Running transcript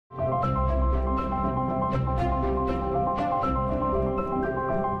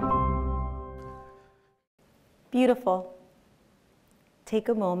beautiful. Take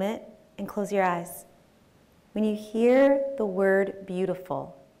a moment and close your eyes. When you hear the word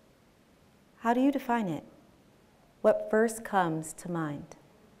beautiful, how do you define it? What first comes to mind?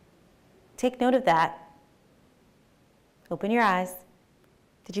 Take note of that. Open your eyes.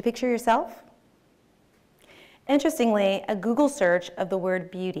 Did you picture yourself? Interestingly, a Google search of the word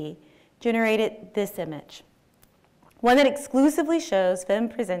beauty generated this image, one that exclusively shows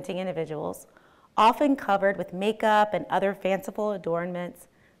femme-presenting individuals, often covered with makeup and other fanciful adornments,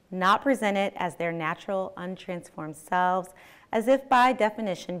 not presented as their natural, untransformed selves, as if by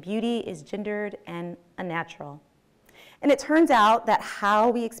definition beauty is gendered and unnatural. And it turns out that how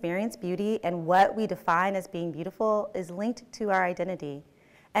we experience beauty and what we define as being beautiful is linked to our identity,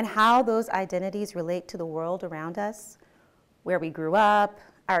 and how those identities relate to the world around us, where we grew up,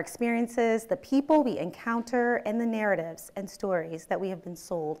 our experiences, the people we encounter, and the narratives and stories that we have been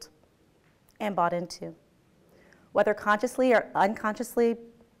sold and bought into. Whether consciously or unconsciously,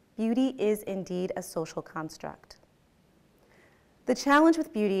 beauty is indeed a social construct. The challenge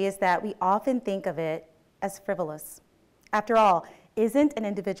with beauty is that we often think of it as frivolous. After all, isn't an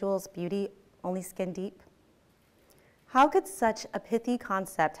individual's beauty only skin deep? How could such a pithy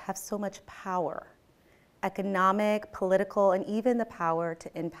concept have so much power? Economic, political, and even the power to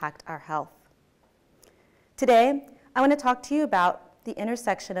impact our health. Today, I want to talk to you about the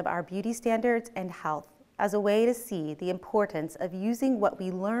intersection of our beauty standards and health as a way to see the importance of using what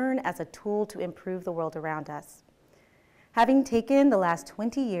we learn as a tool to improve the world around us. Having taken the last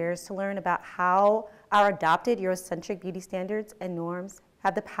 20 years to learn about how our adopted Eurocentric beauty standards and norms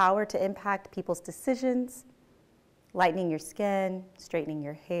have the power to impact people's decisions, lightening your skin, straightening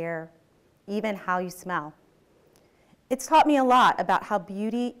your hair, even how you smell. It's taught me a lot about how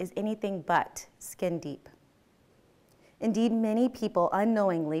beauty is anything but skin deep. Indeed, many people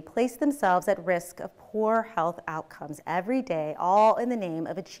unknowingly place themselves at risk of poor health outcomes every day, all in the name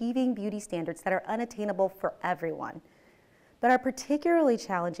of achieving beauty standards that are unattainable for everyone, but are particularly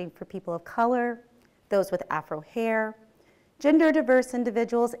challenging for people of color, those with Afro hair, gender diverse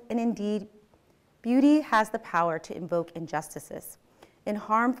individuals, and indeed, beauty has the power to invoke injustices in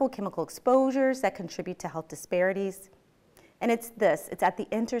harmful chemical exposures that contribute to health disparities. And it's at the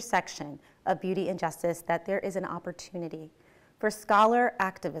intersection of beauty and justice that there is an opportunity for scholar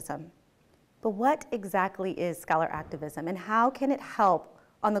activism. But what exactly is scholar activism, and how can it help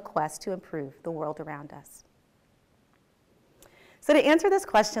on the quest to improve the world around us? So to answer this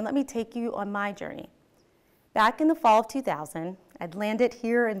question, let me take you on my journey. Back in the fall of 2000, I'd landed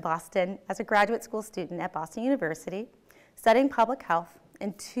here in Boston as a graduate school student at Boston University, studying public health,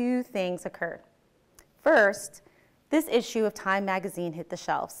 and two things occurred. First, this issue of Time magazine hit the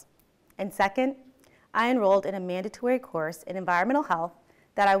shelves. And second, I enrolled in a mandatory course in environmental health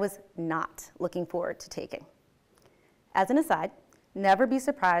that I was not looking forward to taking. As an aside, never be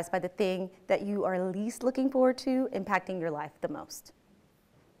surprised by the thing that you are least looking forward to impacting your life the most.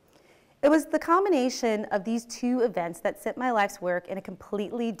 It was the combination of these two events that sent my life's work in a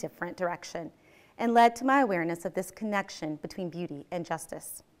completely different direction and led to my awareness of this connection between beauty and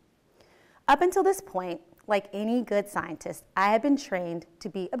justice. Up until this point, like any good scientist, I had been trained to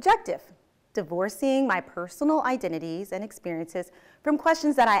be objective, divorcing my personal identities and experiences from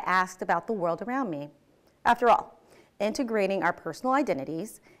questions that I asked about the world around me. After all, integrating our personal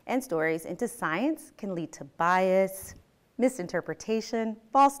identities and stories into science can lead to bias, misinterpretation,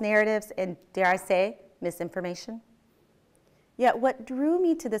 false narratives, and dare I say, misinformation. Yet what drew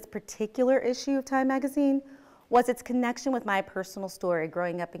me to this particular issue of Time magazine was its connection with my personal story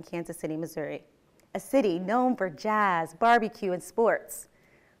growing up in Kansas City, Missouri, a city known for jazz, barbecue, and sports,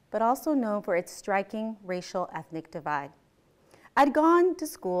 but also known for its striking racial ethnic divide. I'd gone to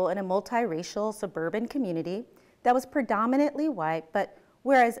school in a multiracial suburban community that was predominantly white, but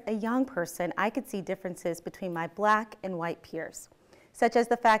whereas a young person, I could see differences between my black and white peers, such as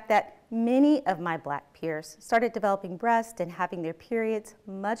the fact that many of my black peers started developing breasts and having their periods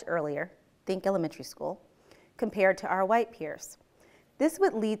much earlier, think elementary school, compared to our white peers. This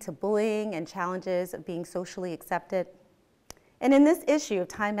would lead to bullying and challenges of being socially accepted. And in this issue of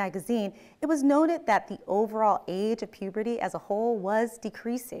Time magazine, it was noted that the overall age of puberty as a whole was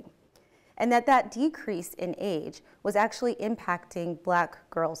decreasing, and that decrease in age was actually impacting black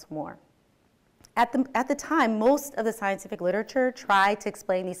girls more. At the time, most of the scientific literature tried to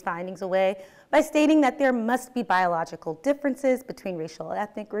explain these findings away by stating that there must be biological differences between racial and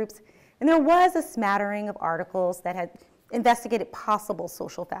ethnic groups, and there was a smattering of articles that had investigated possible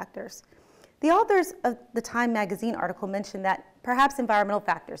social factors. The authors of the Time magazine article mentioned that perhaps environmental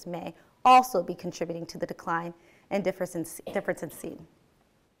factors may also be contributing to the decline and difference in seen.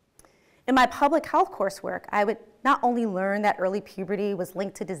 In my public health coursework, I would not only learn that early puberty was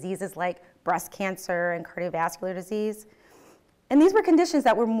linked to diseases like breast cancer and cardiovascular disease, and these were conditions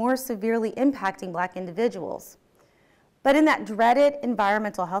that were more severely impacting Black individuals. But in that dreaded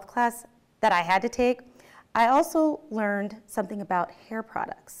environmental health class that I had to take, I also learned something about hair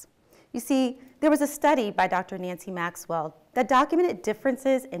products. You see, there was a study by Dr. Nancy Maxwell that documented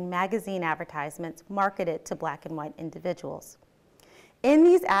differences in magazine advertisements marketed to Black and white individuals. In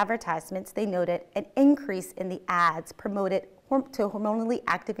these advertisements, they noted an increase in the ads promoted to hormonally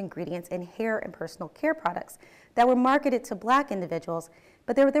active ingredients in hair and personal care products that were marketed to Black individuals,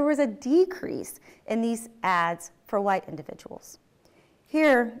 but there was a decrease in these ads for white individuals.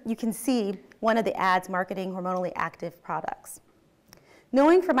 Here you can see one of the ads marketing hormonally active products.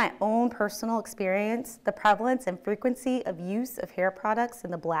 Knowing from my own personal experience the prevalence and frequency of use of hair products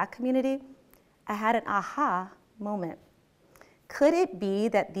in the Black community, I had an aha moment. Could it be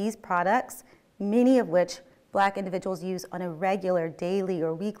that these products, many of which Black individuals use on a regular daily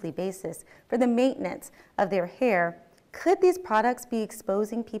or weekly basis for the maintenance of their hair, could these products be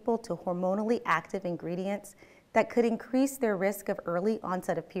exposing people to hormonally active ingredients that could increase their risk of early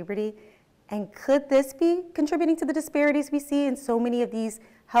onset of puberty? And could this be contributing to the disparities we see in so many of these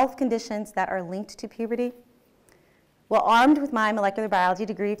health conditions that are linked to puberty? Well, armed with my molecular biology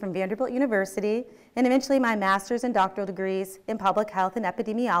degree from Vanderbilt University, and eventually my master's and doctoral degrees in public health and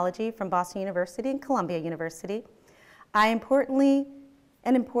epidemiology from Boston University and Columbia University, importantly,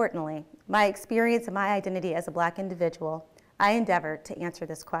 my experience and my identity as a Black individual, I endeavored to answer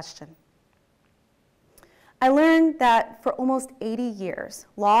this question. I learned that for almost 80 years,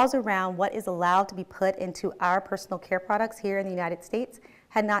 laws around what is allowed to be put into our personal care products here in the United States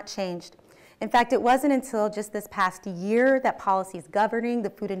had not changed. In fact, it wasn't until just this past year that policies governing the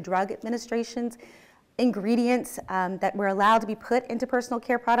Food and Drug Administration's ingredients that were allowed to be put into personal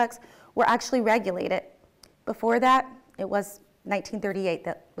care products were actually regulated. Before that, it was 1938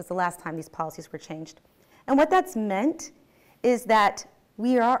 that was the last time these policies were changed. And what that's meant is that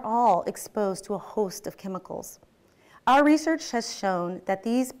we are all exposed to a host of chemicals. Our research has shown that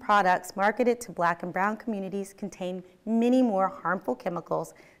these products marketed to Black and brown communities contain many more harmful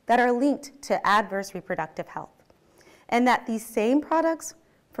chemicals that are linked to adverse reproductive health, and that these same products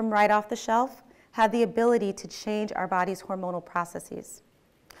from right off the shelf have the ability to change our body's hormonal processes.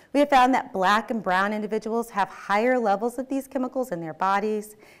 We have found that Black and brown individuals have higher levels of these chemicals in their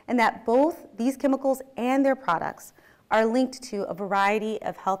bodies, and that both these chemicals and their products are linked to a variety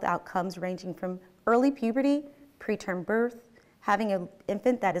of health outcomes ranging from early puberty, preterm birth, having an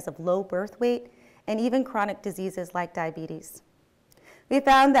infant that is of low birth weight, and even chronic diseases like diabetes. We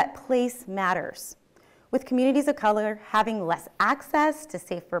found that place matters, with communities of color having less access to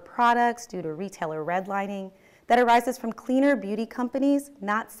safer products due to retailer redlining that arises from cleaner beauty companies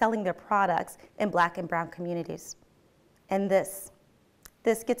not selling their products in Black and brown communities. And this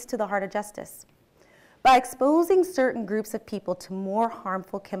gets to the heart of justice. By exposing certain groups of people to more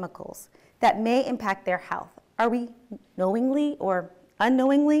harmful chemicals that may impact their health, are we knowingly or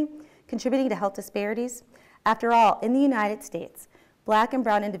unknowingly contributing to health disparities? After all, in the United States, Black and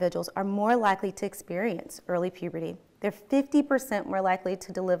brown individuals are more likely to experience early puberty. They're 50% more likely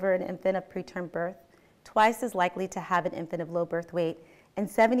to deliver an infant of preterm birth, twice as likely to have an infant of low birth weight, and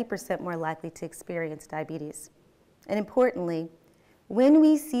 70% more likely to experience diabetes. And importantly, when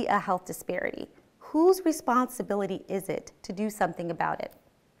we see a health disparity, whose responsibility is it to do something about it?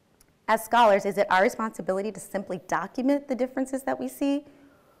 As scholars, is it our responsibility to simply document the differences that we see?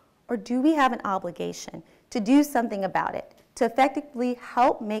 Or do we have an obligation to do something about it, to effectively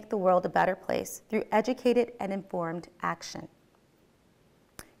help make the world a better place through educated and informed action?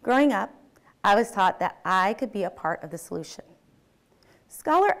 Growing up, I was taught that I could be a part of the solution.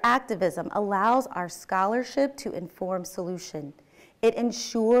 Scholar activism allows our scholarship to inform solution. It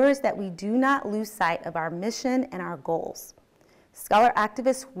ensures that we do not lose sight of our mission and our goals. Scholar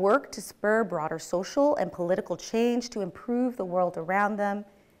activists work to spur broader social and political change to improve the world around them,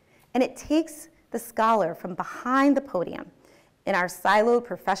 and it takes the scholar from behind the podium in our siloed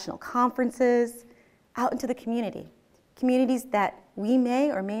professional conferences out into the communities that we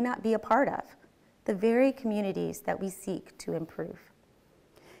may or may not be a part of, the very communities that we seek to improve.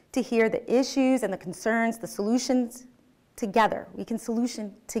 To hear the issues and the concerns, the solutions together, we can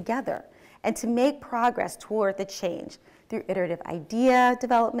solution together, and to make progress toward the change through iterative idea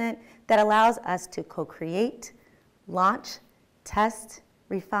development that allows us to co-create, launch, test,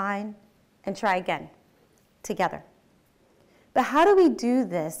 refine, and try again, together. But how do we do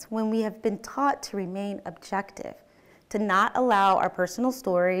this when we have been taught to remain objective, to not allow our personal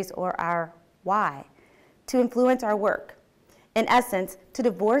stories or our why to influence our work? In essence, to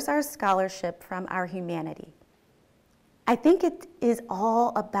divorce our scholarship from our humanity. I think it is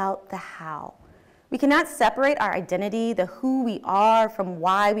all about the how. We cannot separate our identity, the who we are, from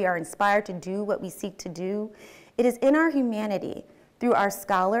why we are inspired to do what we seek to do. It is in our humanity, through our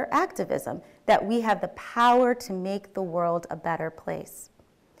scholar activism, that we have the power to make the world a better place.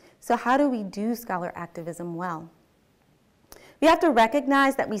 So how do we do scholar activism well? We have to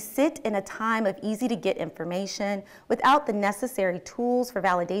recognize that we sit in a time of easy-to-get information without the necessary tools for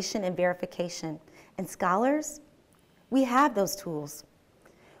validation and verification. And scholars, we have those tools.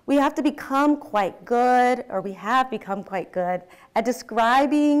 We have become quite good at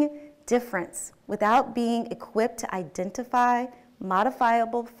describing difference without being equipped to identify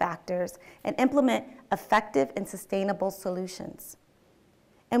modifiable factors and implement effective and sustainable solutions.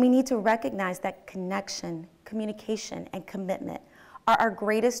 And we need to recognize that connection, communication, and commitment are our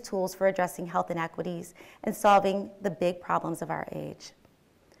greatest tools for addressing health inequities and solving the big problems of our age.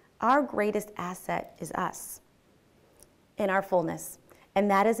 Our greatest asset is us in our fullness,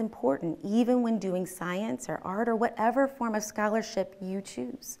 and that is important even when doing science or art or whatever form of scholarship you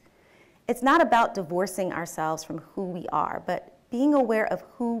choose. It's not about divorcing ourselves from who we are, but being aware of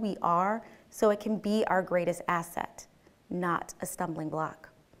who we are so it can be our greatest asset, not a stumbling block.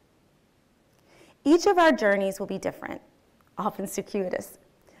 Each of our journeys will be different, often circuitous,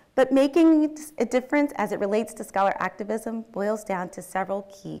 but making a difference as it relates to scholar activism boils down to several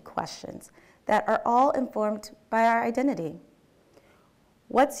key questions that are all informed by our identity.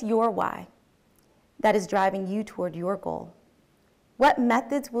 What's your why that is driving you toward your goal? What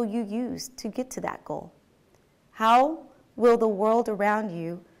methods will you use to get to that goal? How will the world around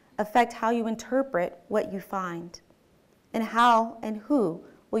you affect how you interpret what you find? And how and who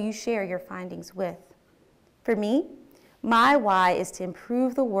will you share your findings with? For me, my why is to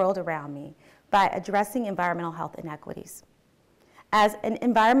improve the world around me by addressing environmental health inequities. As an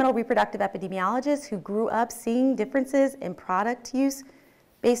environmental reproductive epidemiologist who grew up seeing differences in product use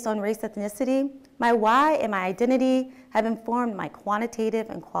based on race ethnicity, my why and my identity have informed my quantitative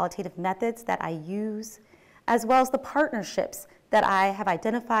and qualitative methods that I use, as well as the partnerships that I have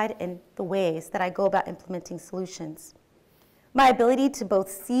identified and the ways that I go about implementing solutions. My ability to both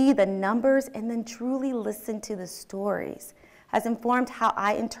see the numbers and then truly listen to the stories has informed how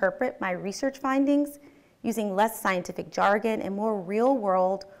I interpret my research findings using less scientific jargon and more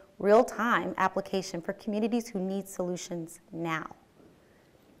real-world, real-time application for communities who need solutions now.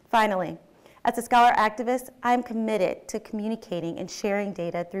 Finally, as a scholar activist, I am committed to communicating and sharing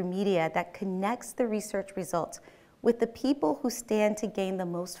data through media that connects the research results with the people who stand to gain the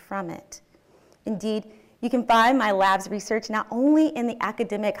most from it. Indeed, you can find my lab's research not only in the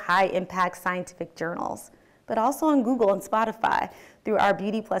academic high-impact scientific journals, but also on Google and Spotify through our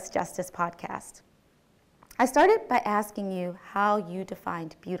Beauty Plus Justice podcast. I started by asking you how you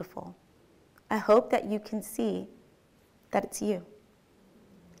defined beautiful. I hope that you can see that it's you.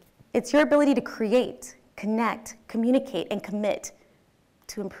 It's your ability to create, connect, communicate, and commit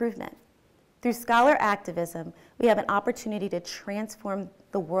to improvement. Through scholar activism, we have an opportunity to transform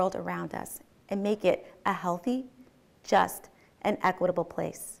the world around us and make it a healthy, just, and equitable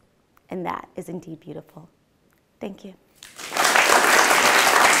place. And that is indeed beautiful. Thank you.